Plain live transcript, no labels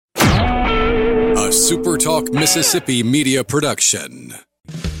SuperTalk Mississippi media production.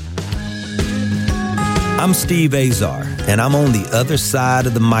 I'm Steve Azar, and I'm on the other side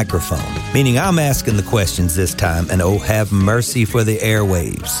of the microphone, meaning I'm asking the questions this time, and oh, have mercy for the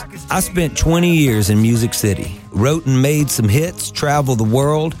airwaves. I spent 20 years in Music City, wrote and made some hits, traveled the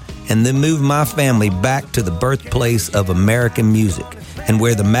world, and then moved my family back to the birthplace of American music and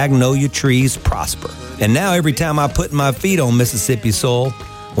where the magnolia trees prosper. And now every time I put my feet on Mississippi soil,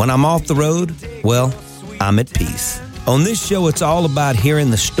 when I'm off the road, well, I'm at peace. On this show, it's all about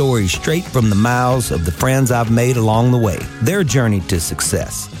hearing the stories straight from the mouths of the friends I've made along the way, their journey to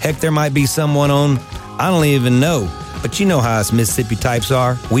success. Heck, there might be someone on, I don't even know, but you know how us Mississippi types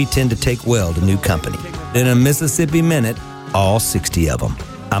are. We tend to take well to new company. In a Mississippi Minute, all 60 of them.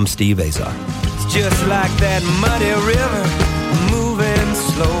 I'm Steve Azar. It's just like that muddy river, moving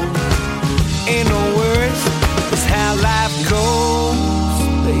slow. Ain't no worries, it's how life goes,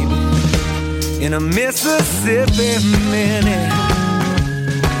 baby. In a Mississippi Minute.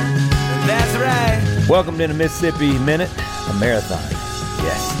 That's right. Welcome to the Mississippi Minute, a marathon.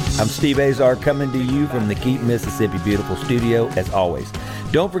 Yes, I'm Steve Azar coming to you from the Keep Mississippi Beautiful studio, as always.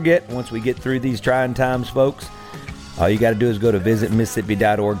 Don't forget, once we get through these trying times, folks, all you got to do is go to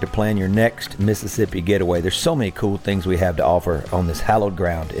visitmississippi.org to plan your next Mississippi getaway. There's so many cool things we have to offer on this hallowed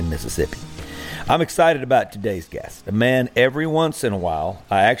ground in Mississippi. I'm excited about today's guest, a man every once in a while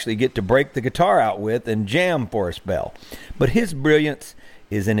I actually get to break the guitar out with and jam for a spell. But his brilliance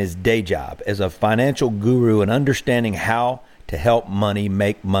is in his day job as a financial guru and understanding how to help money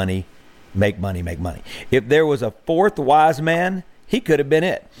make money, make money, make money. If there was a fourth wise man, he could have been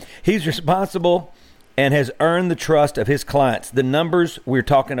it. He's responsible and has earned the trust of his clients. The numbers we're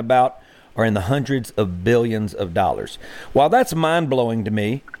talking about are in the hundreds of billions of dollars. While that's mind-blowing to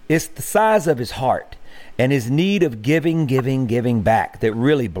me, it's the size of his heart and his need of giving back that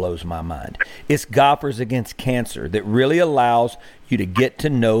really blows my mind. It's Golfers Against Cancer that really allows you to get to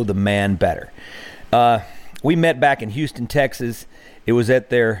know the man better. We met back in Houston, Texas. It was at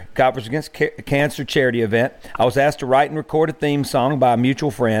their Golfers Against Cancer charity event. I was asked to write and record a theme song by a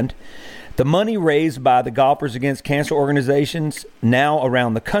mutual friend. The money raised by the Golfers Against Cancer organizations now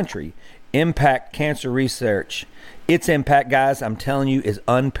around the country impact cancer research. Its impact, guys, I'm telling you, is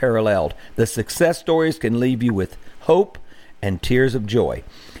unparalleled. The success stories can leave you with hope and tears of joy,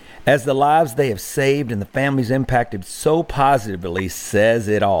 as the lives they have saved and the families impacted so positively says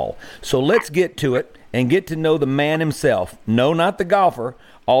it all. So let's get to it and get to know the man himself. No, not the golfer,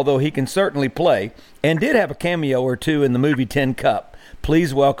 although he can certainly play, and did have a cameo or two in the movie Tin Cup.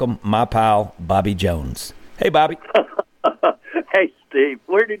 Please welcome my pal, Bobby Jones. Hey, Bobby. Hey, Steve,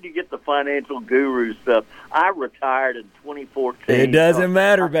 where did you get the financial guru stuff? I retired in 2014. It doesn't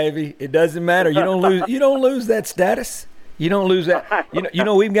matter, baby. It doesn't matter. You don't lose. You don't lose that status. You don't lose that. You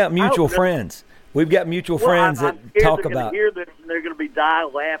know, we've got mutual friends. We've got mutual friends that talk about. Hear this, and they're going to be die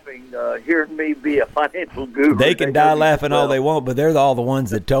laughing, hearing me be a financial guru. They can die laughing all they want, but they're all the ones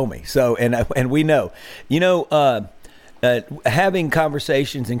that told me. So, and we know. You know, having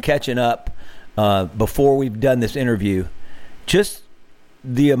conversations and catching up before we've done this interview. Just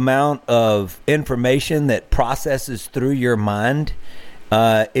the amount of information that processes through your mind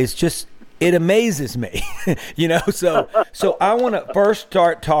is just, it amazes me, you know? So I want to first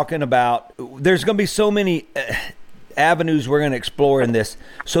start talking about, there's going to be so many avenues we're going to explore in this.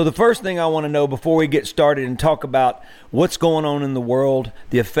 So the first thing I want to know before we get started and talk about what's going on in the world,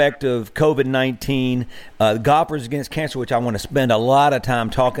 the effect of COVID-19, Golfers Against Cancer, which I want to spend a lot of time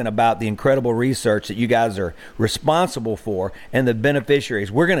talking about the incredible research that you guys are responsible for and the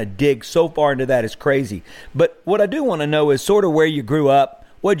beneficiaries. We're going to dig so far into that, it's crazy. But what I do want to know is sort of where you grew up,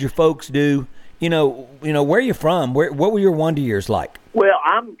 what did your folks do, you know, where are you from? What were your wonder years like? Well,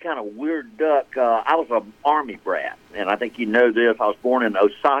 I'm kind of weird duck. I was an Army brat, and I think you know this. I was born in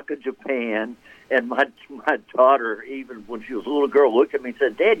Osaka, Japan, and my daughter, even when she was a little girl, looked at me and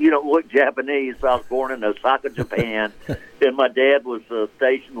said, "Dad, you don't look Japanese." So I was born in Osaka, Japan, and my dad was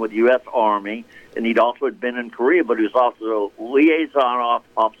stationed with the U.S. Army, and he'd also had been in Korea, but he was also a liaison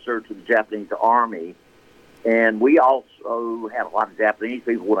officer to the Japanese Army. And we also had a lot of Japanese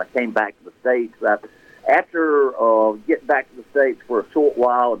people when I came back to the States. After getting back to the States for a short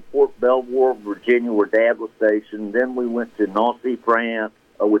while in Fort Belvoir, Virginia, where Dad was stationed, then we went to Nancy, France,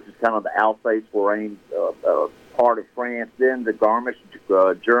 which is kind of the Alsace-Lorraine part of France, then to Garmisch,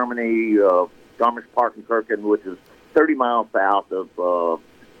 Germany, Garmisch-Partenkirchen, which is 30 miles south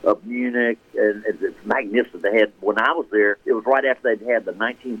of Munich, and it's magnificent. They had, when I was there, it was right after they'd had the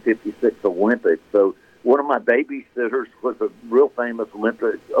 1956 Olympics, so one of my babysitters was a real famous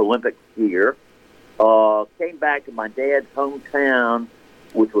Olympic skier. Came back to my dad's hometown,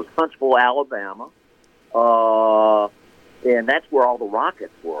 which was Huntsville, Alabama, and that's where all the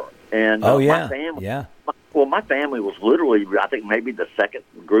rockets were. And my family, my family was literally, I think, maybe the second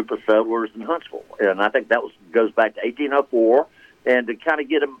group of settlers in Huntsville, and I think that goes back to 1804. And to kind of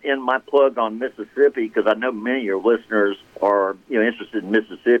get them in my plug on Mississippi, because I know many of your listeners are interested in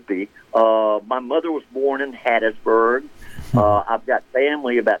Mississippi. My mother was born in Hattiesburg. I've got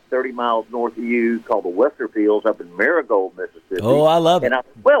family about 30 miles north of you called the Westerfields up in Marigold, Mississippi. Oh, I love it. And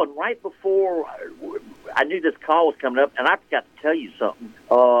right before I knew this call was coming up, and I forgot to tell you something.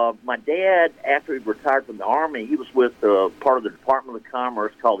 My dad, after he retired from the Army, he was with part of the Department of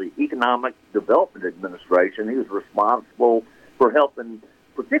Commerce called the Economic Development Administration. He was responsible for helping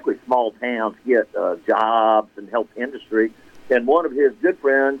particularly small towns get jobs and help industry. And one of his good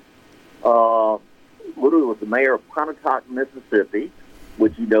friends literally was the mayor of Pontotoc, Mississippi,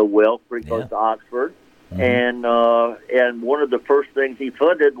 which you know well, pretty close to Oxford. Mm-hmm. And one of the first things he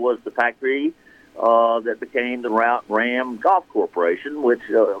funded was the factory that became the Ram Golf Corporation, which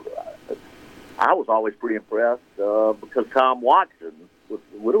I was always pretty impressed because Tom Watson was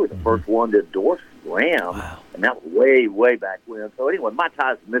literally the first one to endorse Ram, and that was way, way back when. So anyway, my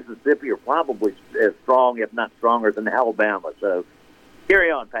ties to Mississippi are probably as strong, if not stronger, than Alabama. So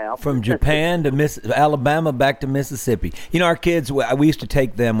carry on, pal. From Japan to Alabama back to Mississippi. Our kids, we used to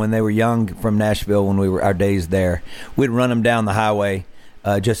take them when they were young from Nashville when we were our days there. We'd run them down the highway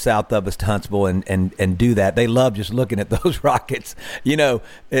just south of us to Huntsville and do that. They loved just looking at those rockets.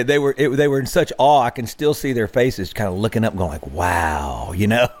 They were in such awe. I can still see their faces kind of looking up, going like, "Wow!"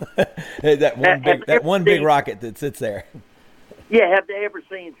 that one big rocket that sits there. Yeah, have they ever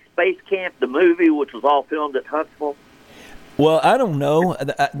seen Space Camp, the movie, which was all filmed at Huntsville? Well, I don't know.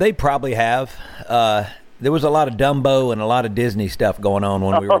 They probably have. There was a lot of Dumbo and a lot of Disney stuff going on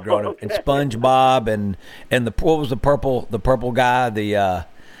when we were growing up, and SpongeBob and what was the purple guy?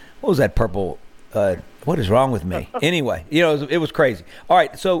 What was that purple? What is wrong with me? Anyway, it was crazy. All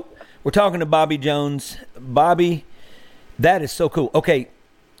right, so we're talking to Bobby Jones. Bobby, that is so cool. Okay,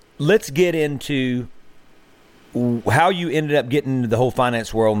 let's get into how you ended up getting into the whole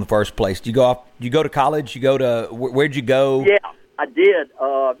finance world in the first place. Do you go to college? Where'd you go? Yeah, I did.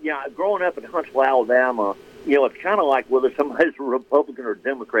 Growing up in Huntsville, Alabama, it's kind of like whether somebody's a Republican or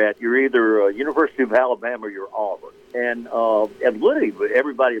Democrat. You're either University of Alabama or you're Auburn. And literally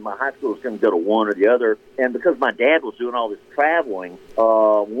everybody in my high school was going to go to one or the other. And because my dad was doing all this traveling,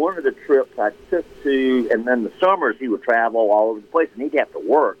 one of the trips I took to, and then the summers he would travel all over the place, and he'd have to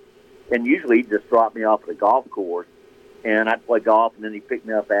work. And usually he'd just drop me off at the golf course, and I'd play golf, and then he'd pick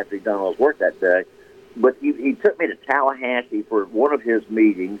me up after he'd done all his work that day. But he took me to Tallahassee for one of his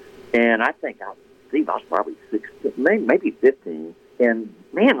meetings, and I think I was probably 16, maybe 15. And,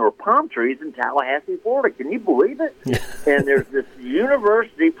 man, there were palm trees in Tallahassee, Florida. Can you believe it? And there's this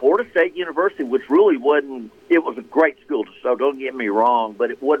university, Florida State University, which really wasn't – it was a great school, so don't get me wrong,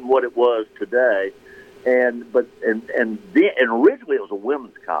 but it wasn't what it was today. And originally it was a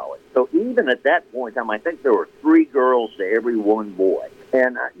women's college. So even at that point in time, I think there were 3 girls to every one boy.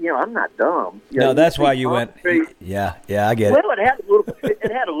 And I'm not dumb. No, that's why you went. Yeah, I get it. Well, it had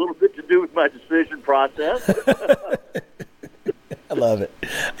a little bit to do with my decision process. I love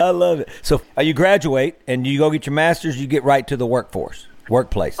it. So you graduate and you go get your master's. You get right to the workplace.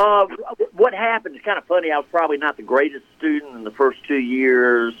 What happened is kind of funny. I was probably not the greatest student in the first 2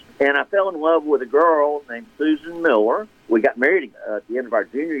 years, and I fell in love with a girl named Susan Miller. We got married at the end of our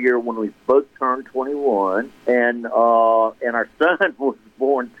junior year when we both turned 21, and our son was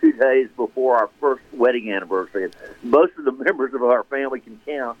born 2 days before our first wedding anniversary. And most of the members of our family can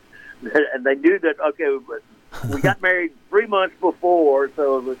count, and they knew that. Okay, but we got married 3 months before,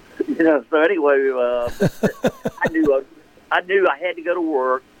 so So anyway, I knew I had to go to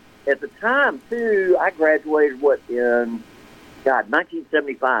work. At the time, too, I graduated, in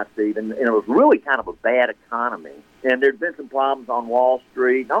 1975, Steve, and it was really kind of a bad economy. And there'd been some problems on Wall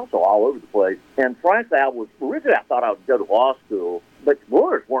Street and also all over the place. And frankly, originally I thought I would go to law school, but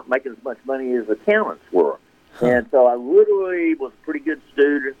lawyers weren't making as much money as accountants were. And so I literally was a pretty good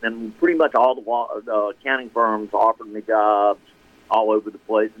student, and pretty much all the accounting firms offered me jobs all over the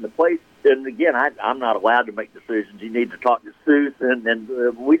place. And again, I'm not allowed to make decisions. You need to talk to Susan,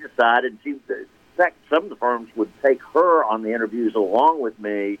 and we decided. In fact, some of the firms would take her on the interviews along with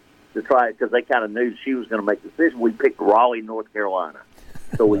me to try it because they kind of knew she was going to make the decision. We picked Raleigh, North Carolina.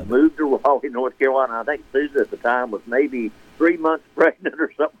 So we moved to Raleigh, North Carolina. I think Susan at the time was maybe 3 months pregnant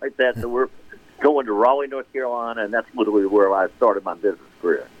or something like that. So we're going to Raleigh, North Carolina, and that's literally where I started my business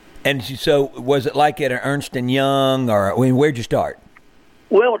career. And so was it like at Ernst & Young, or where'd you start?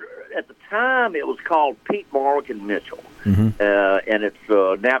 Well, at the time, it was called Pete, Marwick & Mitchell. and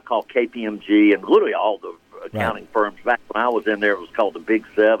it's now called KPMG, and literally all the accounting firms. Back when I was in there, it was called the Big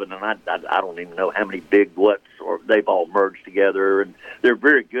Seven, and I don't even know how many big what's, or they've all merged together, and they're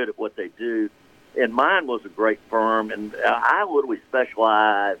very good at what they do. And mine was a great firm, and I literally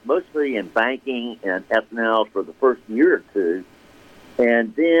specialized mostly in banking and S&L for the first year or two.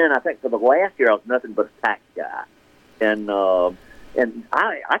 And then I think for the last year, I was nothing but a tax guy. And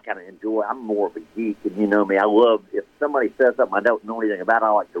I kind of enjoy, I'm more of a geek, and you know me, I love, if somebody says something I don't know anything about, I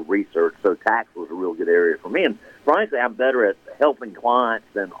like to research. So tax was a real good area for me. And frankly, I'm better at helping clients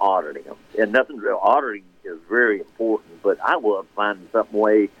than auditing them. And auditing is very important, but I love finding some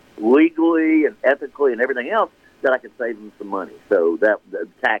way legally and ethically and everything else that I could save them some money. So the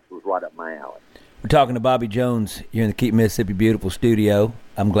tax was right up my alley. We're talking to Bobby Jones here in the Keep Mississippi Beautiful studio.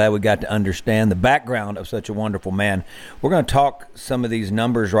 I'm glad we got to understand the background of such a wonderful man. We're going to talk some of these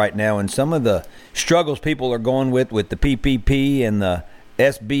numbers right now and some of the struggles people are going with the PPP and the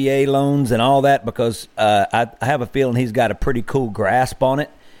SBA loans and all that, because I have a feeling he's got a pretty cool grasp on it.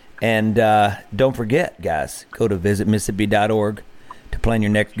 And don't forget, guys, go to visitmississippi.org to plan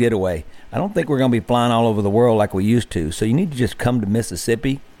your next getaway. I don't think we're going to be flying all over the world like we used to, so you need to just come to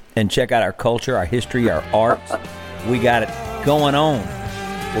Mississippi and check out our culture, our history, our arts. We got it going on.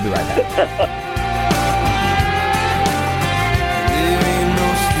 We'll be right back.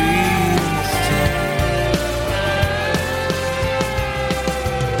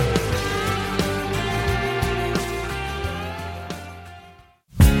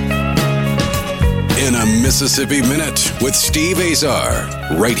 In a Mississippi Minute with Steve Azar,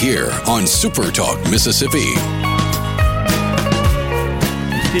 right here on Super Talk Mississippi.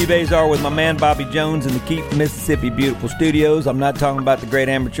 Steve Azar with my man Bobby Jones in the Keep Mississippi Beautiful studios. I'm not talking about the great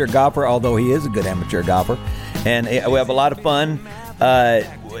amateur golfer, although he is a good amateur golfer. And we have a lot of fun.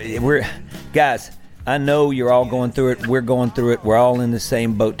 Guys, I know you're all going through it. We're going through it. We're all in the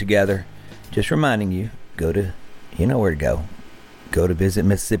same boat together. Just reminding you, you know where to go. Go to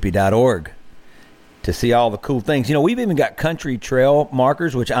visitmississippi.org to see all the cool things. You know, we've even got country trail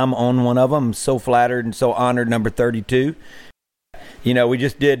markers, which I'm on one of them. I'm so flattered and so honored, number 32. You know, we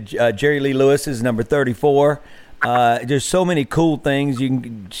just did Jerry Lee Lewis's number 34. There's so many cool things. You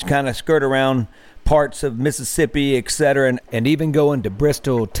can just kind of skirt around parts of Mississippi, et cetera, and even go into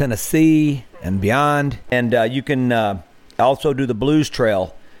Bristol, Tennessee, and beyond. And you can also do the Blues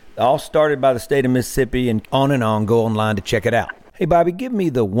Trail, all started by the state of Mississippi, and on. Go online to check it out. Hey, Bobby, give me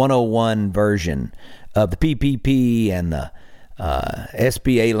the 101 version of the PPP and the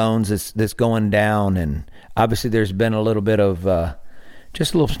SBA loans that's going down. And obviously there's been a little bit of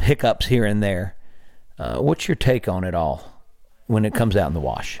just little hiccups here and there. What's your take on it all when it comes out in the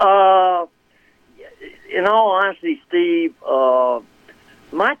wash? In all honesty, Steve,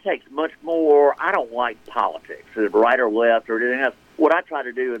 my take's much more, I don't like politics, right or left or anything else. What I try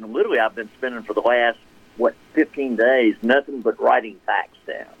to do, and literally I've been spending for the last, 15 days, nothing but writing facts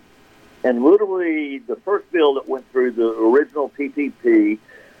down. And literally the first bill that went through, the original PPP,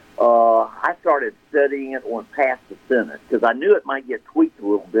 I started studying it when it passed the Senate because I knew it might get tweaked a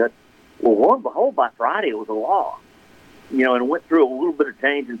little bit. Well, lo and behold, by Friday it was a law. You know, and it went through a little bit of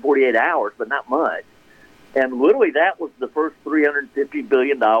change in 48 hours, but not much. And literally that was the first $350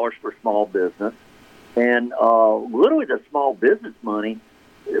 billion for small business. And literally the small business money,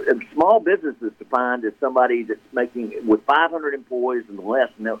 small business is defined as somebody that's making, with 500 employees and less.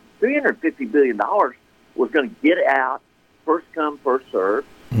 And $350 billion was going to get out, first come, first serve.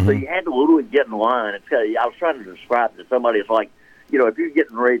 Mm-hmm. So you had to literally get in line and tell you. I was trying to describe it to somebody. It's like, you know, if you're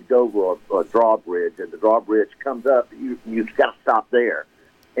getting ready to go over a drawbridge and the drawbridge comes up, you've got to stop there.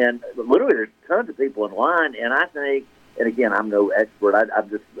 And literally there's tons of people in line. And I think, and again, I'm no expert.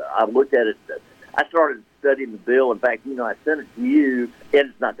 I looked at it. I started studying the bill. In fact, you know, I sent it to you, and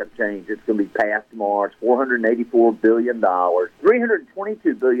it's not going to change. It's going to be passed tomorrow. It's $484 billion.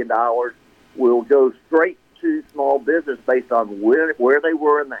 $322 billion will go straight to small business based on where they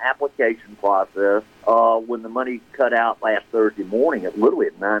were in the application process when the money cut out last Thursday morning, literally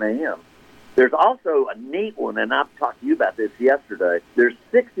at 9 a.m. There's also a neat one, and I've talked to you about this yesterday. There's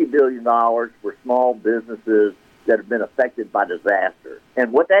 $60 billion for small businesses that have been affected by disaster.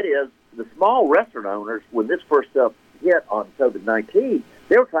 And what that is, the small restaurant owners, when this first stuff hit on COVID-19,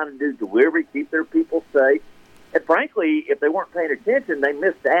 they were trying to do delivery, keep their people safe. And frankly, if they weren't paying attention, they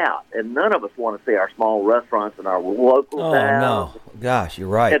missed out. And none of us want to see our small restaurants in our local towns. Oh, no. Gosh, you're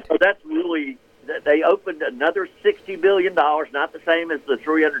right. And so that's really, they opened another $60 billion, not the same as the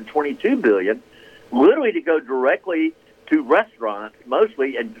 $322 billion, literally to go directly to restaurants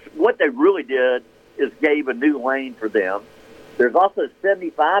mostly. And what they really did is gave a new lane for them. There's also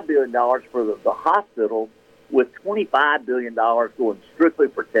 $75 billion for the hospitals with $25 billion going strictly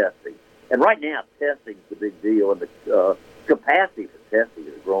for testing. And right now, testing is a big deal, and the capacity for testing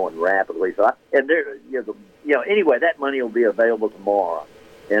is growing rapidly. So, anyway, that money will be available tomorrow.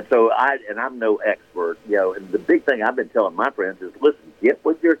 And so I'm no expert, and the big thing I've been telling my friends is, listen, get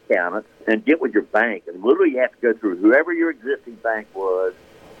with your accountant and get with your bank. And literally you have to go through whoever your existing bank was.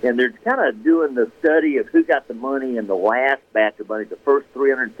 And they're kind of doing the study of who got the money in the last batch of money, the first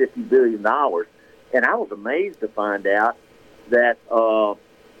 $350 billion. And I was amazed to find out that 60%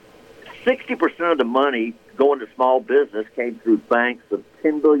 of the money going to small business came through banks of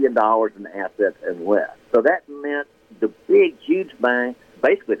 $10 billion in assets and less. So that meant the big, huge banks,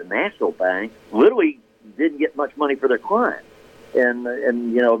 basically the national bank, literally didn't get much money for their clients. And I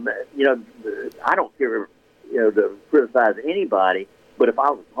don't care, to criticize anybody, but if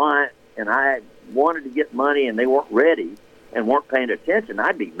I was a client and I wanted to get money and they weren't ready and weren't paying attention,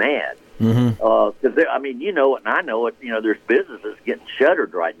 I'd be mad. Because, you know it and I know it, there's businesses getting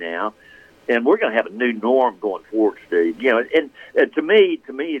shuttered right now, and we're going to have a new norm going forward, Steve. And to me,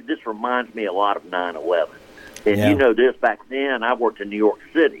 this reminds me a lot of 9/11. And you know this, back then I worked in New York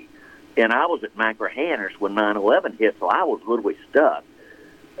City, and I was at Machrihanish when 9/11 hit, so I was literally stuck.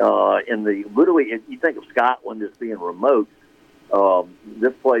 You think of Scotland as being remote.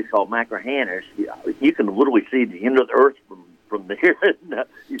 This place called Machrihanish, you can literally see the end of the earth from there.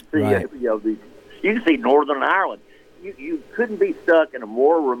 You see, right. You can see Northern Ireland. You couldn't be stuck in a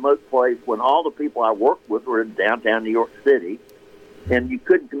more remote place when all the people I worked with were in downtown New York City. And you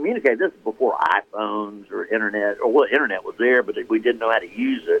couldn't communicate. This is before iPhones or internet, internet was there, but we didn't know how to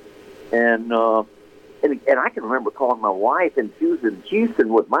use it. And I can remember calling my wife, and she was in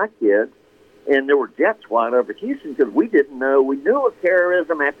Houston with my kids, and there were jets flying over Houston because we didn't know. We knew of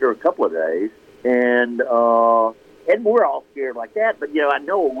terrorism after a couple of days, and we're all scared like that. But I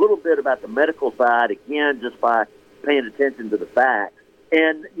know a little bit about the medical side again just by paying attention to the facts.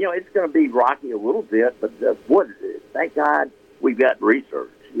 And it's going to be rocky a little bit, but thank God. We've got research,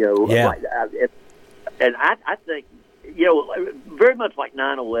 and I think, very much like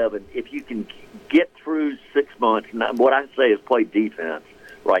 9/11, if you can get through 6 months, what I say is play defense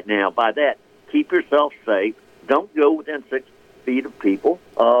right now. By that, keep yourself safe. Don't go within 6 feet of people.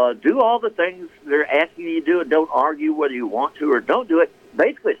 Do all the things they're asking you to do, and don't argue whether you want to or don't do it.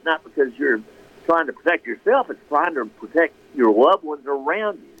 Basically, it's not because you're trying to protect yourself. It's trying to protect your loved ones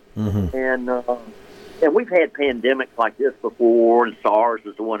around you. Mm-hmm. And we've had pandemics like this before, and SARS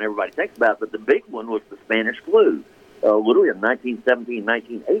is the one everybody thinks about, but the big one was the Spanish flu, literally in 1917,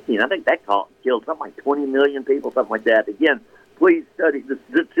 1918. I think that killed something like 20 million people, something like that. Again, please study the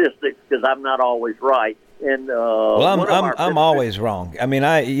statistics because I'm not always right. And I'm always wrong. I mean,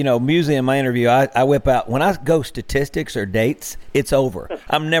 usually in my interview, I whip out, when I go statistics or dates, it's over.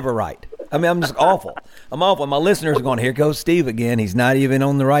 I'm never right. I mean, I'm just awful. I'm awful. My listeners are going, here goes Steve again. He's not even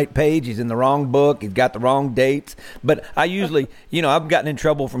on the right page. He's in the wrong book. He's got the wrong dates. But I usually, I've gotten in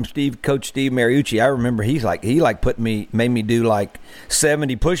trouble from Coach Steve Mariucci. I remember he made me do like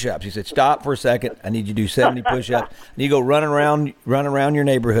 70 push-ups. He said, stop for a second. I need you to do 70 push-ups. And you go run around your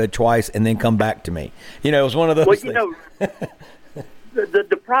neighborhood twice and then come back to me. It was one of those things.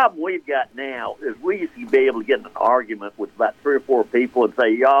 The problem we've got now is we used to be able to get in an argument with about 3 or 4 people and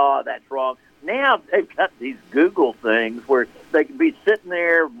say, that's wrong. Now they've got these Google things where they can be sitting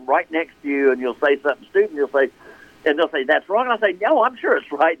there right next to you, and you'll say something stupid, and they'll say, that's wrong. I'll say, no, I'm sure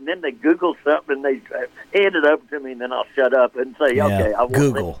it's right. And then they Google something, and they hand it over to me, and then I'll shut up and say, okay, I won't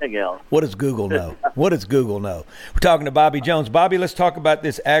say anything else. What does Google know? What does Google know? We're talking to Bobby Jones. Bobby, let's talk about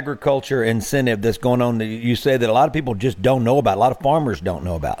this agriculture incentive that's going on that you say that a lot of people just don't know about, a lot of farmers don't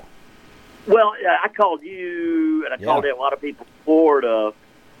know about. Well, I called you, and I called a lot of people in Florida,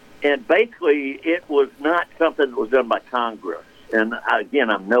 and basically it was not something that was done by Congress. And again,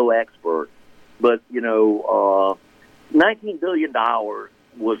 I'm no expert, but, $19 billion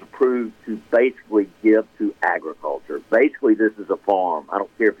was approved to basically give to agriculture. Basically, this is a farm. I don't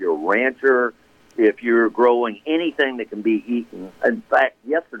care if you're a rancher, if you're growing anything that can be eaten. In fact,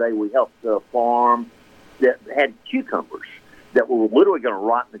 yesterday we helped a farm that had cucumbers that were literally going to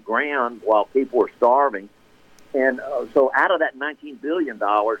rot in the ground while people were starving. And so out of that $19 billion,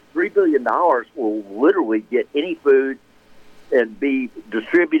 $3 billion will literally get any food and be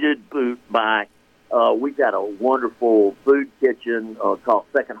distributed by we've got a wonderful food kitchen called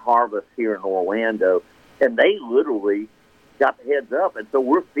Second Harvest here in Orlando, and they literally got the heads up. And so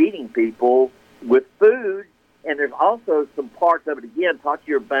we're feeding people with food, and there's also some parts of it. Again, talk to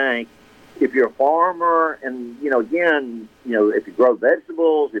your bank. If you're a farmer and, if you grow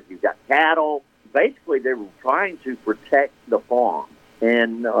vegetables, if you've got cattle, basically they were trying to protect the farm.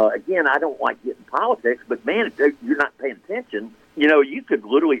 And, again, I don't like getting politics, but, man, if you're not paying attention, you could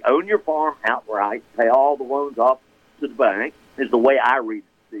literally own your farm outright, pay all the loans off to the bank, is the way I read it,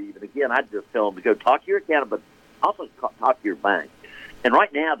 Steve. And, again, I just tell them to go talk to your accountant, but also talk to your bank. And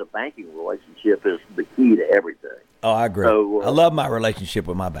right now, the banking relationship is the key to everything. Oh, I agree. I love my relationship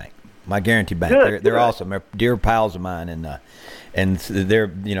with my bank, my Guaranty Bank. Good, they're awesome. They're dear pals of mine, and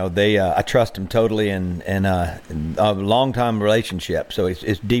they're I trust them totally, and a long time relationship. So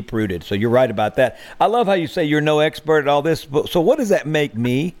it's deep rooted. So you're right about that. I love how you say you're no expert at all this. So what does that make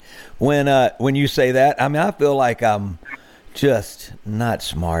me when you say that? I mean, I feel like I'm just not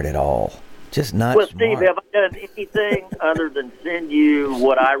smart at all. Just not well, smart. Steve, have I done anything other than send you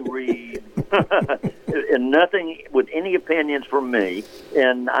what I read and nothing with any opinions from me?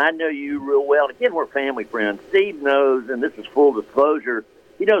 And I know you real well. Again, we're family friends. Steve knows, and this is full disclosure,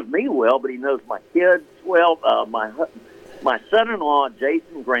 he knows me well, but he knows my kids well. My son-in-law,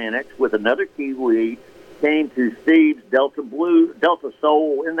 Jason Granich, with another Kiwi, came to Steve's Delta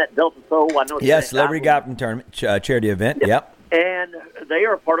Soul. Isn't that Delta Soul? I know. Yes, Celebrity Golfing Tournament, charity event. Yep. And they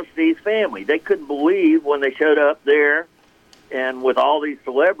are part of Steve's family. They couldn't believe when they showed up there and with all these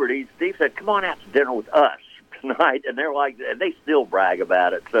celebrities. Steve said, come on out to dinner with us tonight. And they're like, and they still brag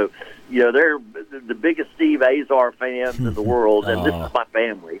about it. So, they're the biggest Steve Azar fans in the world, and this is my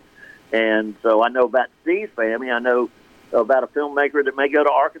family. And so I know about Steve's family. I know about a filmmaker that may go to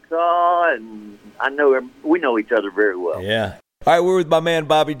Arkansas, and we know each other very well. Yeah. All right, we're with my man,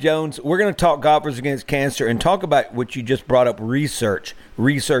 Bobby Jones. We're going to talk Golfers Against Cancer and talk about what you just brought up, research.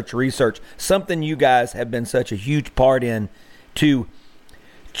 Something you guys have been such a huge part in to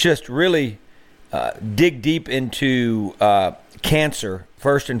just really dig deep into cancer,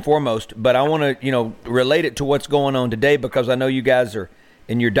 first and foremost. But I want to, relate it to what's going on today, because I know you guys are,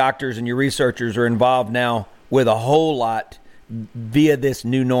 and your doctors and your researchers are involved now with a whole lot via this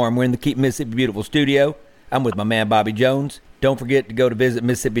new norm. We're in the Keep Mississippi Beautiful studio. I'm with my man, Bobby Jones. Don't forget to go to visit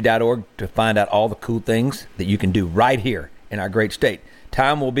Mississippi.org to find out all the cool things that you can do right here in our great state.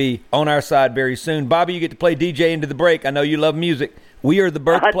 Time will be on our side very soon. Bobby, you get to play DJ into the break. I know you love music. We are the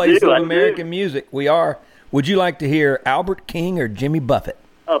birthplace of American music. We are. Would you like to hear Albert King or Jimmy Buffett?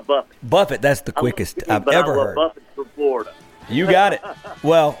 Buffett. Buffett, that's the quickest I've ever heard. Buffett from Florida. You got it.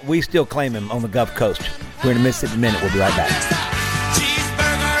 Well, we still claim him on the Gulf Coast. We're in a Mississippi Minute. We'll be right back.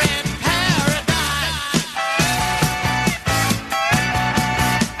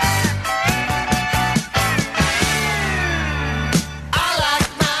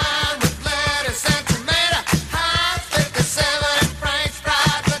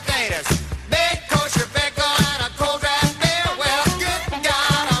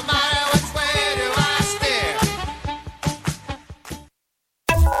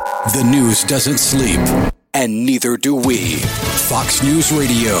 The news doesn't sleep, and neither do we. Fox News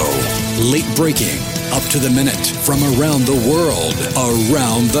Radio. Late breaking, up to the minute, from around the world,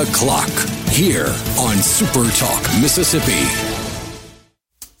 around the clock. Here on Super Talk Mississippi.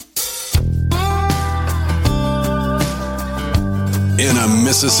 In a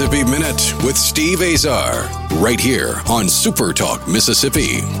Mississippi Minute with Steve Azar. Right here on Super Talk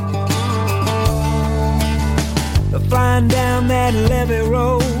Mississippi. Flying down that levee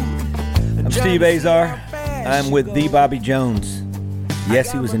road. I'm Steve Azar. I'm with the Bobby Jones.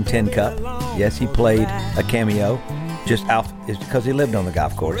 Yes, he was in Tin Cup. Yes, he played a cameo. Just out is because he lived on the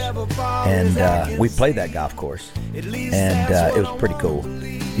golf course, and we played that golf course, and it was pretty cool.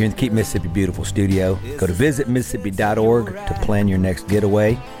 You're in the Keep Mississippi Beautiful studio. Go to visitmississippi.org to plan your next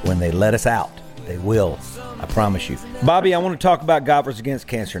getaway. When they let us out, they will. I promise you. Bobby, I want to talk about Golfers Against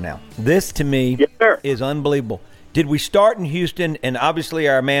Cancer now. This, to me, is unbelievable. Did we start in Houston? And obviously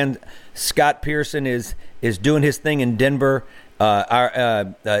our man Scott Pearson is doing his thing in Denver.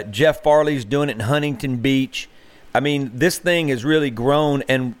 Our Jeff Farley's doing it in Huntington Beach. I mean, this thing has really grown.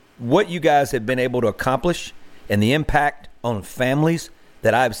 And what you guys have been able to accomplish and the impact on families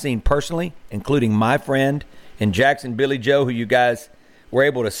that I've seen personally, including my friend in Jackson, Billy Joe, who you guys were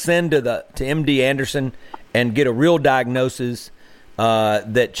able to send to MD Anderson and get a real diagnosis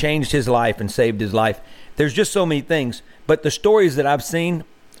that changed his life and saved his life. There's just so many things. But the stories that I've seen,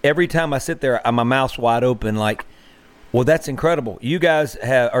 every time I sit there, my mouth's wide open like, well, that's incredible. You guys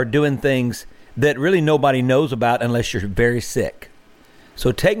are doing things that really nobody knows about unless you're very sick.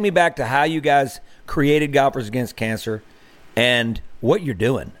 So take me back to how you guys created Golfers Against Cancer and what you're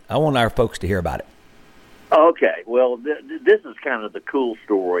doing. I want our folks to hear about it. Okay. Well, this is kind of the cool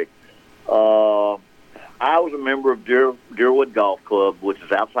story. I was a member of Deerwood Golf Club, which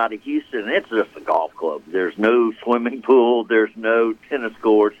is outside of Houston. It's just a golf club. There's no swimming pool. There's no tennis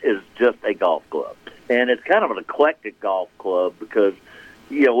courts. It's just a golf club. And it's kind of an eclectic golf club because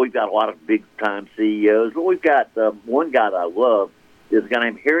we've got a lot of big-time CEOs, but we've got one guy that I love is a guy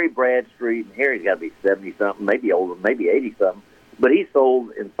named Harry Bradstreet, and Harry's got to be 70-something, maybe older, maybe 80-something, but he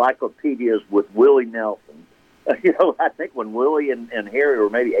sold encyclopedias with Willie Nelson. I think when Willie and Harry were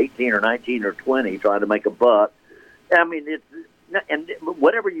maybe 18 or 19 or 20 trying to make a buck, I mean, and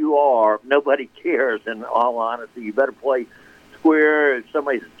whatever you are, nobody cares, in all honesty. You better play square. If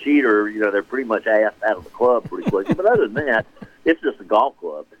somebody's a cheater, they're pretty much asked out of the club pretty quickly. But other than that, it's just a golf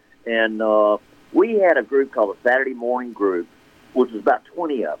club. And we had a group called the Saturday Morning Group, which was about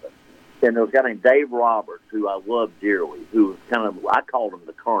 20 of us. And there was a guy named Dave Roberts, who I loved dearly, who was I called him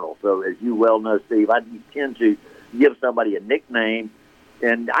the Colonel. So as you well know, Steve, I tend to give somebody a nickname,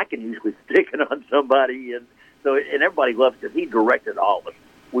 and I can usually stick it on somebody. And everybody loved it because he directed all of us.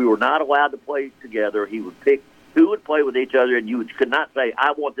 We were not allowed to play together. He would pick who would play with each other, and you could not say,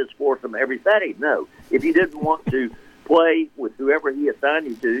 I want this foursome every Saturday. No. If you didn't want to play with whoever he assigned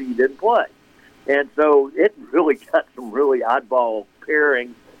you to, you didn't play. And so it really got some really oddball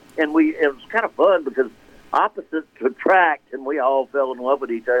pairings. And it was kind of fun because opposites attract, and we all fell in love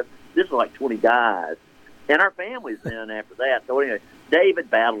with each other. This was like 20 guys. And our families then after that. So anyway, David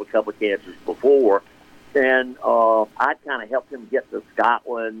battled a couple of cancers before, and I kind of helped him get to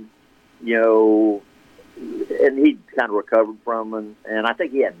Scotland, and he kind of recovered from it. And I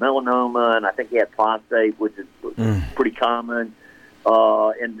think he had melanoma, and I think he had prostate, which is pretty common.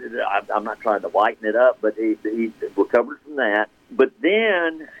 And I'm not trying to lighten it up, but he recovered from that. But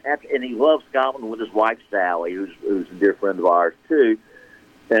then, and he loves Scotland with his wife, Sally, who's a dear friend of ours, too,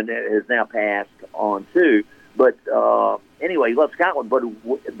 and has now passed on, too. But anyway, he loves Scotland. But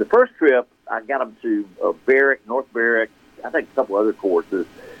the first trip, I got him to Berwick, North Berwick, I think a couple other courses.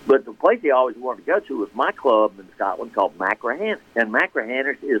 But the place he always wanted to go to was my club in Scotland called Machrihanish. And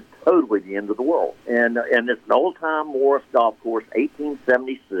Machrihanish is totally the end of the world. And it's an old-time Morris golf course,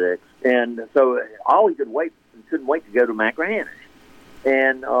 1876. And so all he couldn't wait to go to Machrihanish.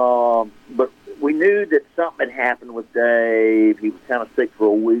 And but we knew that something had happened with Dave. He was kind of sick for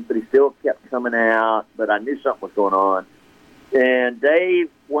a week, but he still kept coming out. But I knew something was going on. And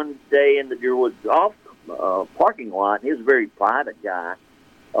Dave, one day in the Deerwood golf parking lot, and he was a very private guy,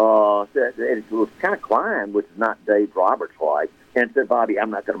 said, and it was kind of Klein, which is not Dave Roberts like, and said, Bobby,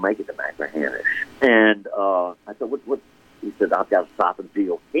 I'm not going to make it to Machrihanish. And I said, what? He said, I've got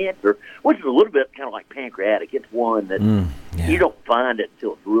esophageal cancer, which is a little bit kind of like pancreatic. It's one that you don't find it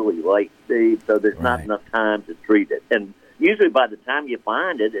until it's really late, Steve, so there's not enough time to treat it. And usually by the time you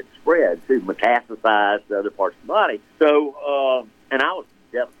find it, it spreads to metastasize to other parts of the body. So, and I was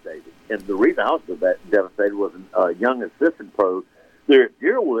devastated. And the reason I was so devastated was a young assistant pro there at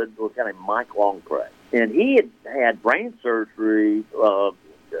Deerwood was a guy named Mike Longpray. And he had brain surgery,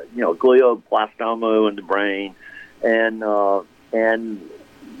 glioblastoma in the brain. And I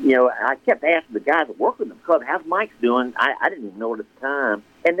kept asking the guys that work in the club, how's Mike doing? I didn't even know it at the time.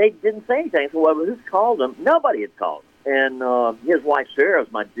 And they didn't say anything. So, well, who's called him? Nobody had called him. And his wife, Sarah,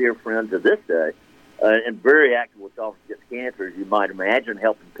 is my dear friend to this day, and very active with Golfers Against Cancer, as you might imagine,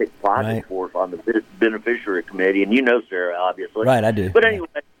 helping pick projects for us on the beneficiary committee. And you know Sarah, obviously. Right, I do. But anyway,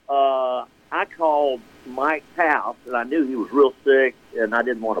 I called Mike's house, and I knew he was real sick, and I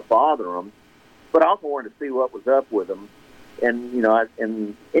didn't want to bother him. But I also wanted to see what was up with him. And,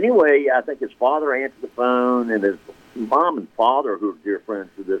 and anyway, I think his father answered the phone, and his mom and father, who are dear friends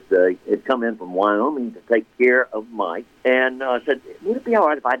to this day, had come in from Wyoming to take care of Mike. And said, would it be all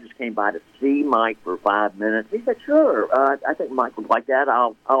right if I just came by to see Mike for 5 minutes? He said, sure. I think Mike would like that.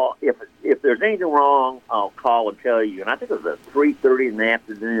 I'll if there's anything wrong, I'll call and tell you. And I think it was at 3:30 in the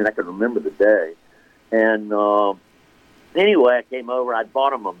afternoon. I can remember the day. And anyway, I came over. I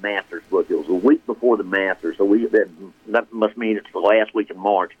bought him a Masters book. It was a week before the Masters, so that must mean it's the last week in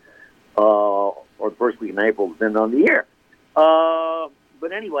March or the first week in April, depending on the year.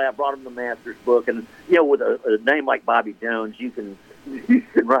 But anyway, I brought him the Masters book, and with a name like Bobby Jones, you can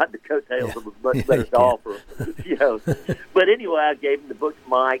ride the coattails of a much better golfer. But anyway, I gave him the book to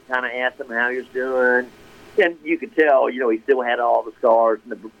Mike, kind of asked him how he was doing, and you could tell, he still had all the scars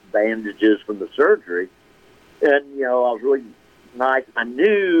and the bandages from the surgery. And, I was really nice. I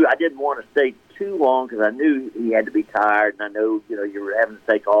knew I didn't want to stay too long because I knew he had to be tired, and I know, you were having to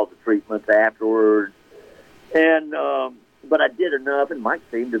take all the treatments afterwards. And, but I did enough, and Mike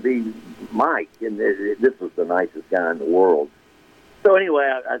seemed to be Mike, and this was the nicest guy in the world. So anyway,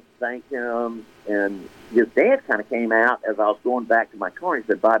 I thanked him, and his dad kind of came out as I was going back to my car. He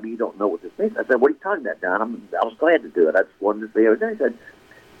said, Bobby, you don't know what this means. I said, what are you talking about, Don? I was glad to do it. I just wanted to see everything. He said,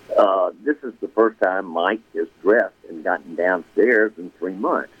 this is the first time Mike has dressed and gotten downstairs in 3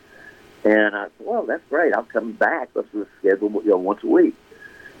 months. And I said, well, that's great. I'll come back. Let's just schedule once a week.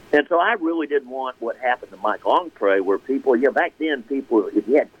 And so I really didn't want what happened to Mike Longpre, where people, back then, people, if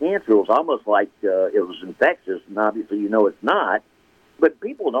you had cancer, it was almost like it was infectious, and obviously it's not. But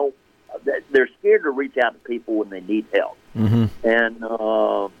people don't, they're scared to reach out to people when they need help. Mm-hmm.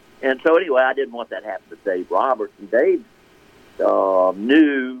 And so anyway, I didn't want that to happen to Dave Roberts. And Dave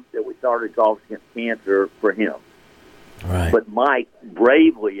knew that we started Golf Against Cancer for him. Right. But Mike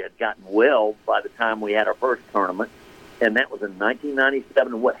bravely had gotten well by the time we had our first tournament, and that was in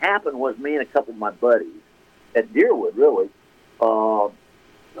 1997. And what happened was me and a couple of my buddies at Deerwood, really, and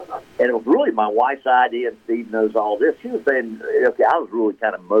it was really my wife's idea, and Steve knows all this. She was saying, okay, I was really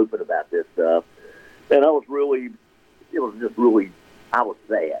kind of moping about this stuff, and I was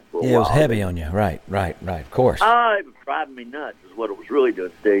sad for a while. It was heavy on you. Right, of course. It was driving me nuts is what it was really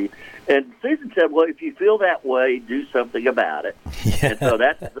doing, Steve. And Susan said, well, if you feel that way, do something about it. Yeah. And so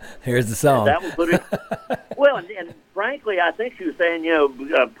here's the song. That was what it, well, and frankly, I think she was saying,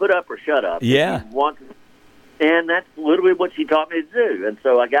 put up or shut up. Yeah. And that's literally what she taught me to do. And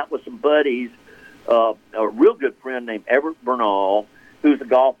so I got with some buddies, a real good friend named Everett Bernal, who's a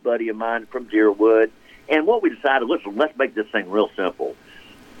golf buddy of mine from Deerwood. And what we decided, listen, let's make this thing real simple.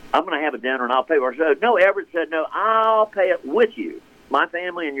 I'm going to have a dinner and I'll pay for it. No, Everett said, no, I'll pay it with you. My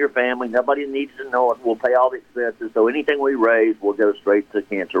family and your family, nobody needs to know it. We'll pay all the expenses. So anything we raise will go straight to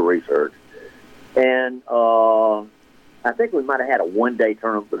cancer research. And I think we might have had a one-day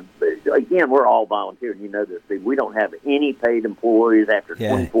tournament. But again, we're all volunteer. And you know this, Steve. We don't have any paid employees after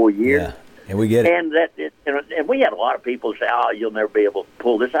 24 years. Yeah. And we get it. And we had a lot of people say, oh, you'll never be able to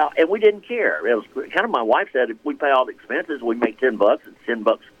pull this out. And we didn't care. It was kind of, my wife said, if we pay all the expenses, we make $10. It's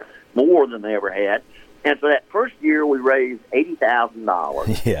 $10 more than they ever had. And so that first year, we raised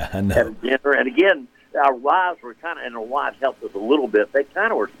 $80,000 yeah, I know. at a dinner. And again, our wives were and our wives helped us a little bit. They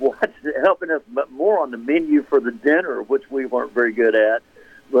kind of were helping us, but more on the menu for the dinner, which we weren't very good at.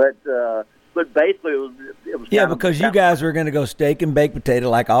 But basically, it was because you guys were going to go steak and baked potato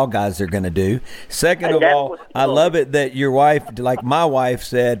like all guys are going to do. Second of all, I love it that your wife, like my wife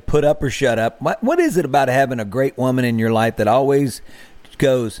said, put up or shut up. What is it about having a great woman in your life that always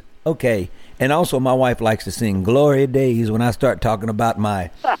goes, okay? And also, my wife likes to sing Gloria Days when I start talking about my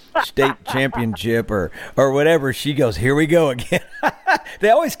state championship or whatever. She goes, here we go again.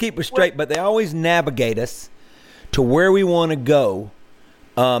 They always keep us straight, but they always navigate us to where we want to go.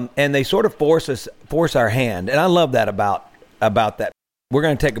 And they sort of force our hand. And I love that about that. We're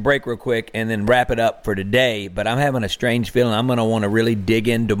going to take a break real quick and then wrap it up for today. But I'm having a strange feeling. I'm going to want to really dig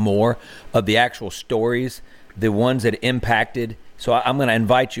into more of the actual stories, the ones that impacted. So I'm going to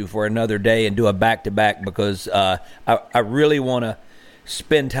invite you for another day and do a back-to-back because I really want to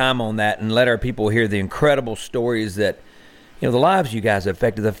spend time on that and let our people hear the incredible stories that, the lives you guys have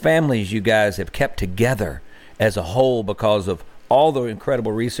affected, the families you guys have kept together as a whole because of all the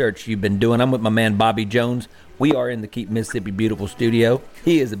incredible research you've been doing. I'm with my man, Bobby Jones. We are in the Keep Mississippi Beautiful studio.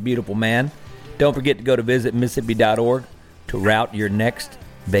 He is a beautiful man. Don't forget to go to visit Mississippi.org to route your next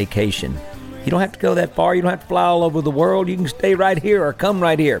vacation. You don't have to go that far. You don't have to fly all over the world. You can stay right here or come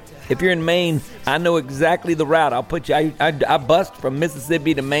right here. If you're in Maine, I know exactly the route. I'll put you. I bust from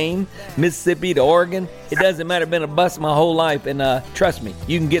Mississippi to Maine, Mississippi to Oregon. It doesn't matter. I've been a bus my whole life, and trust me,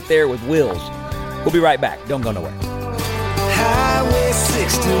 you can get there with wheels. We'll be right back. Don't go nowhere. Highway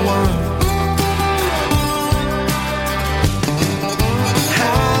 61.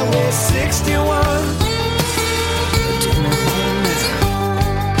 Highway 61.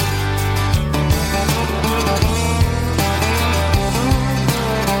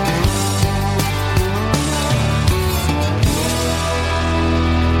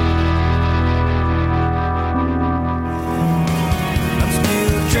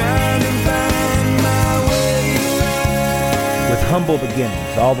 Humble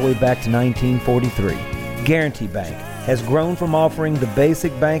beginnings all the way back to 1943, Guarantee Bank has grown from offering the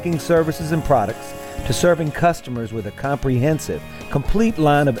basic banking services and products to serving customers with a comprehensive, complete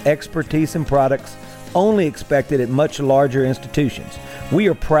line of expertise and products only expected at much larger institutions. We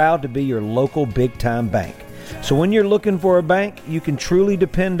are proud to be your local big-time bank. So when you're looking for a bank you can truly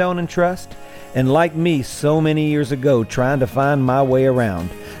depend on and trust, and like me so many years ago trying to find my way around,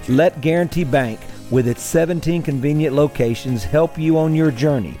 let Guarantee Bank with its 17 convenient locations help you on your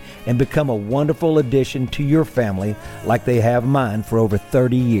journey and become a wonderful addition to your family like they have mine for over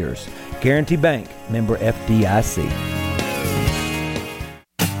 30 years. Guarantee Bank, member FDIC.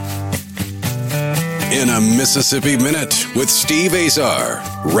 In a Mississippi Minute with Steve Azar,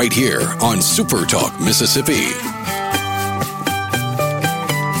 right here on Super Talk Mississippi.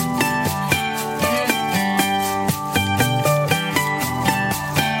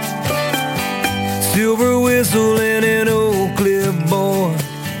 Silver whistle and an old clipboard,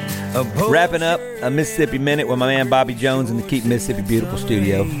 Wrapping up a Mississippi Minute with my man Bobby Jones in the Keep Mississippi Beautiful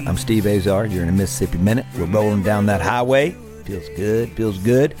studio. I'm Steve Azar. You're in a Mississippi Minute. We're rolling down that highway. Feels good. Feels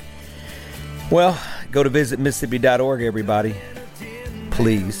good. Well, go to visit Mississippi.org, everybody.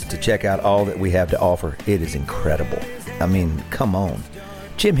 Please, to check out all that we have to offer. It is incredible. I mean, come on.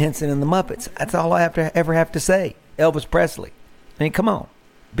 Jim Henson and the Muppets. That's all I ever have to say. Elvis Presley. I mean, come on.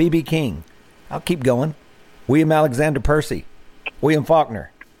 B.B. King. I'll keep going. William Alexander Percy. William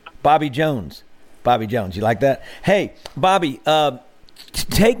Faulkner. Bobby Jones. Bobby Jones. You like that? Hey, Bobby,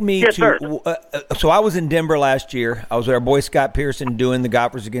 take me to... so I was in Denver last year. I was with our boy Scott Pearson doing the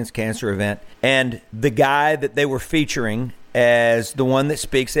Golfers Against Cancer event. And the guy that they were featuring as the one that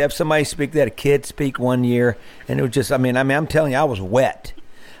speaks, they have somebody speak. They had a kid speak one year. And it was just, I'm telling you, I was wet.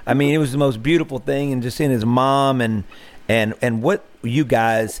 I mean, it was the most beautiful thing. And just seeing his mom and what you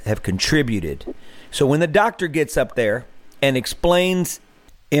guys have contributed. So when the doctor gets up there and explains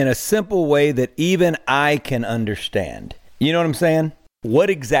in a simple way that even I can understand, you know what I'm saying? What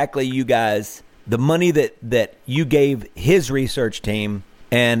exactly you guys, the money that you gave his research team,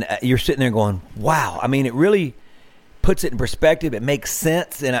 and you're sitting there going, wow. I mean, it really puts it in perspective. It makes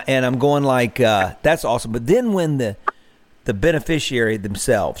sense. And I'm going like, that's awesome. But then when the beneficiary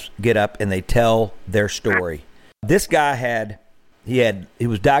themselves get up and they tell their story, this guy he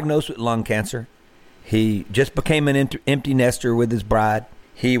was diagnosed with lung cancer. He just became an empty nester with his bride.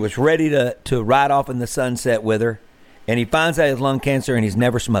 He was ready to ride off in the sunset with her, and he finds out he has lung cancer, and he's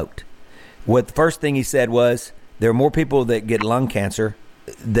never smoked. What the first thing he said was, there are more people that get lung cancer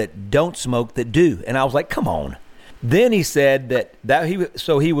that don't smoke that do. And I was like, come on. Then he said that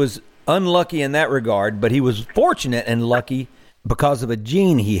he was unlucky in that regard, but he was fortunate and lucky because of a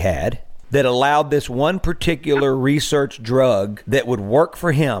gene he had that allowed this one particular research drug that would work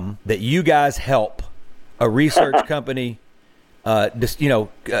for him, that you guys help a research company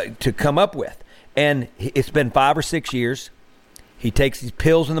to come up with. And it's been 5 or 6 years. He takes these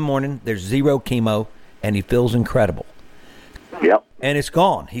pills in the morning. There's 0 chemo, and he feels incredible. Yep. And it's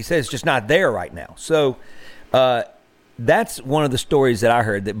gone. He says it's just not there right now. So that's one of the stories that I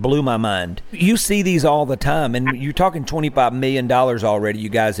heard that blew my mind. You see these all the time, and you're talking $25 million already you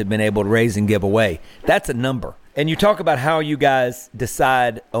guys have been able to raise and give away. That's a number. And you talk about how you guys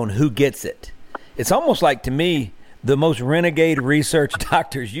decide on who gets it. It's almost like, to me, the most renegade research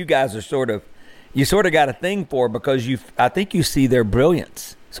doctors you guys are sort of got a thing for, because I think you see their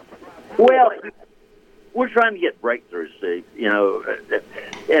brilliance. Well, we're trying to get breakthroughs, Steve.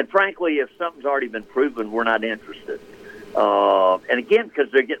 And frankly, if something's already been proven, we're not interested. And again,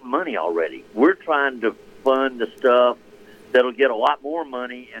 because they're getting money already, we're trying to fund the stuff that'll get a lot more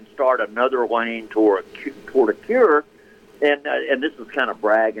money and start another lane toward a cure. And this is kind of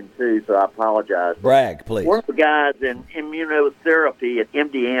bragging, too, so I apologize. Brag, please. One of the guys in immunotherapy at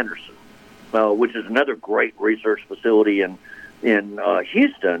MD Anderson, which is another great research facility in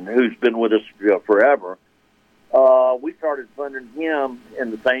Houston, who's been with us forever, we started funding him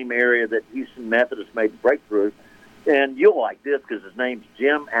in the same area that Houston Methodist made the breakthrough. And you'll like this because his name's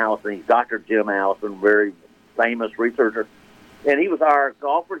Jim Allison. He's Dr. Jim Allison, very famous researcher. And he was our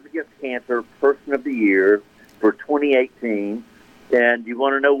Golfers Against Cancer Person of the Year for 2018. And you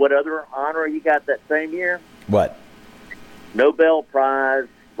want to know what other honor he got that same year? What? Nobel Prize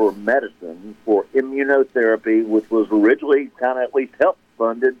for Medicine for Immunotherapy, which was originally kind of at least help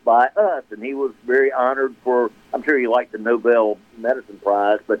funded by us. And he was very honored for, I'm sure he liked the Nobel Medicine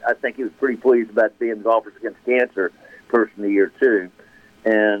Prize, but I think he was pretty pleased about being Golfers Against Cancer Person of the Year, too.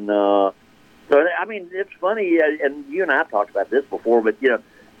 And so, I mean, it's funny, and you and I have talked about this before, but,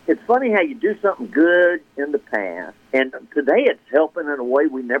 it's funny how you do something good in the past, and today it's helping in a way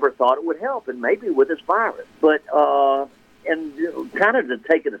we never thought it would help, and maybe with this virus. But, and kind of to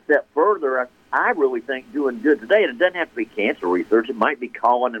take it a step further, I really think doing good today, and it doesn't have to be cancer research. It might be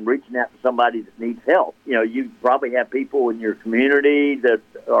calling and reaching out to somebody that needs help. You probably have people in your community that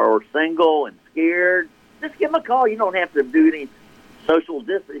are single and scared. Just give them a call. You don't have to do any social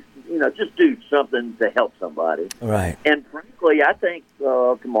distance. Just do something to help somebody. Right. And frankly, I think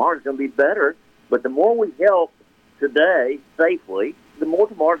tomorrow's going to be better. But the more we help today safely, the more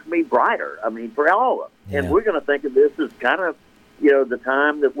tomorrow's going to be brighter. I mean, for all of us. Yeah. And we're going to think of this as kind of, the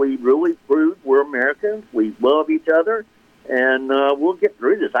time that we really proved we're Americans. We love each other. And we'll get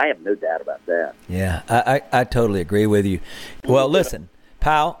through this. I have no doubt about that. Yeah, I totally agree with you. Well, listen,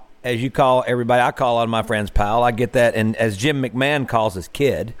 pal, as you call everybody, I call all my friends pal. I get that. And as Jim McMahon calls us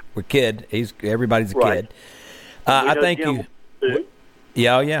kid, we're kid. Everybody's a kid. I thank you.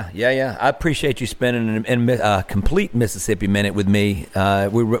 Yeah. I appreciate you spending a complete Mississippi Minute with me.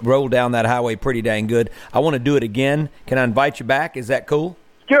 We rolled down that highway pretty dang good. I want to do it again. Can I invite you back? Is that cool?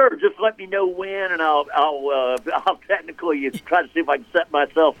 Sure, just let me know when, and I'll technically try to see if I can set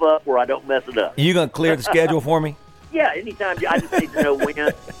myself up where I don't mess it up. You gonna clear the schedule for me? Yeah, anytime. I just need to know when.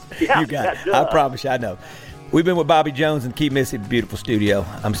 Yeah, You got it. I promise you, I know. We've been with Bobby Jones in Keep Mississippi Beautiful Studio.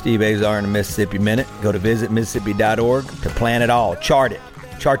 I'm Steve Azar in the Mississippi Minute. Go to visitmississippi.org to plan it all. Chart it.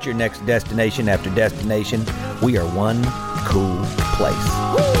 Chart your next destination after destination. We are one cool place.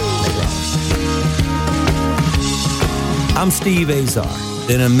 I'm Steve Azar.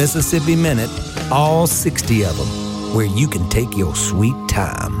 In a Mississippi Minute, all 60 of them, where you can take your sweet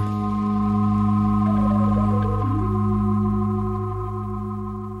time.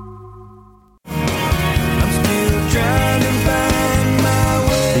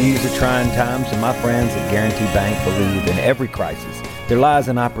 These are trying times, and my friends at Guarantee Bank believe in every crisis there lies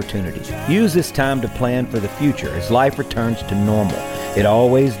an opportunity. Use this time to plan for the future as life returns to normal. It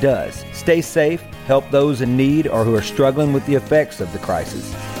always does. Stay safe, help those in need or who are struggling with the effects of the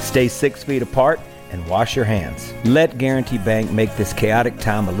crisis. Stay 6 feet apart and wash your hands. Let Guarantee Bank make this chaotic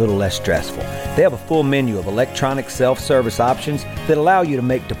time a little less stressful. They have a full menu of electronic self-service options that allow you to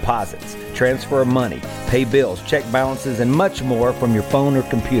make deposits, transfer money, pay bills, check balances, and much more from your phone or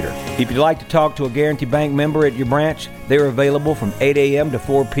computer. If you'd like to talk to a Guarantee Bank member at your branch, they're available from 8 a.m. to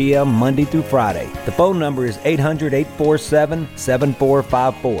 4 p.m. Monday through Friday. The phone number is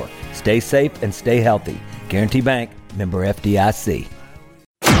 800-847-7454. Stay safe and stay healthy. Guarantee Bank, member FDIC.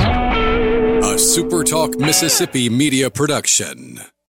 A SuperTalk Mississippi media production.